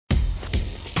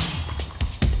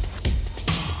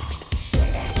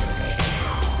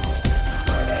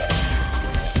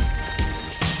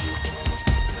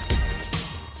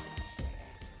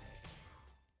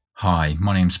Hi,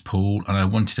 my name's Paul, and I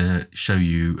wanted to show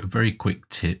you a very quick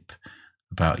tip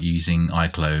about using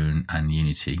iClone and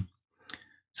Unity.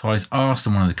 So I was asked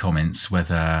in one of the comments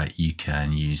whether you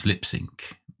can use lip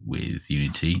sync with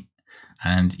Unity,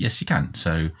 and yes you can.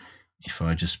 So if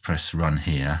I just press run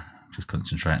here, just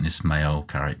concentrate on this male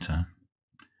character,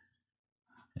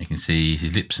 you can see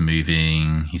his lips are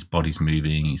moving, his body's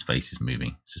moving, his face is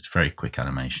moving. It's just a very quick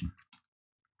animation.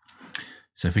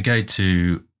 So if we go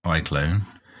to iClone,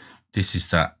 this is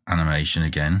that animation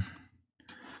again.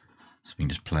 So we can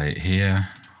just play it here.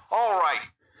 All right.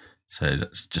 So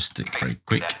that's just very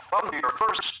quick. Your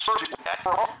first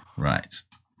Right.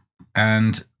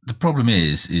 And the problem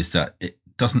is that it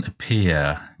doesn't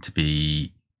appear to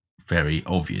be very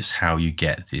obvious how you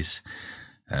get this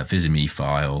Visimi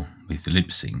file with the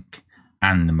lip sync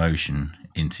and the motion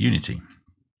into Unity.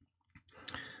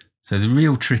 So the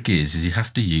real trick is you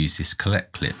have to use this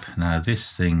collect clip. Now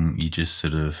this thing, you just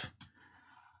sort of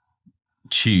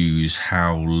choose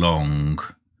how long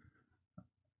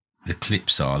the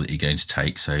clips are that you're going to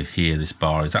take. So here this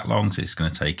bar is that long, so it's going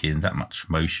to take in that much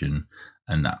motion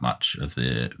and that much of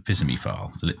the Visimi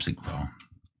file, the lip sync file.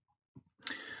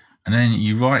 And then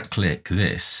you right click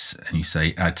this and you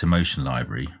say add to motion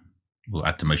library, or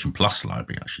add to motion plus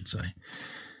library I should say.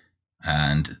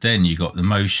 And then you've got the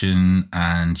motion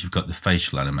and you've got the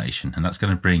facial animation, and that's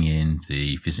going to bring in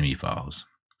the Visimi files.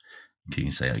 You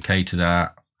can say okay to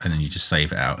that, and then you just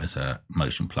save it out as a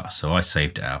motion plus. So I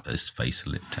saved it out as face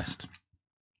and lip test.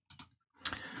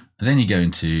 And then you go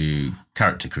into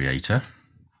character creator.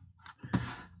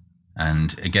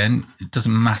 And again, it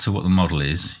doesn't matter what the model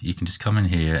is. You can just come in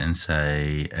here and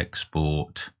say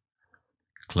export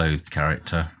clothed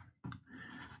character.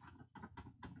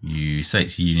 You say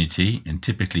it's Unity, and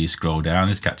typically you scroll down.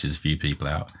 This catches a few people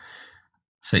out.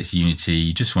 Say it's Unity,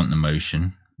 you just want the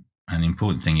motion. And the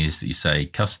important thing is that you say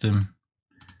custom.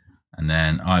 And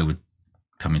then I would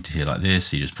come into here like this.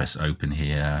 So you just press open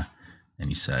here and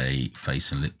you say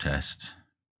face and lip test.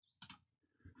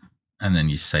 And then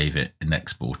you save it and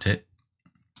export it.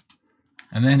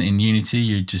 And then in Unity,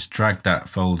 you just drag that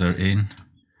folder in,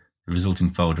 the resulting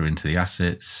folder into the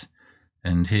assets.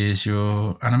 And here's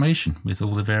your animation with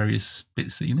all the various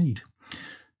bits that you need.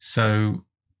 So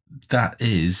that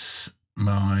is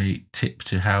my tip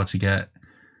to how to get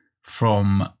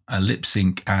from a lip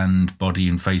sync and body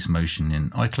and face motion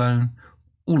in iClone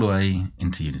all the way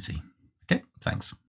into Unity. Okay, thanks.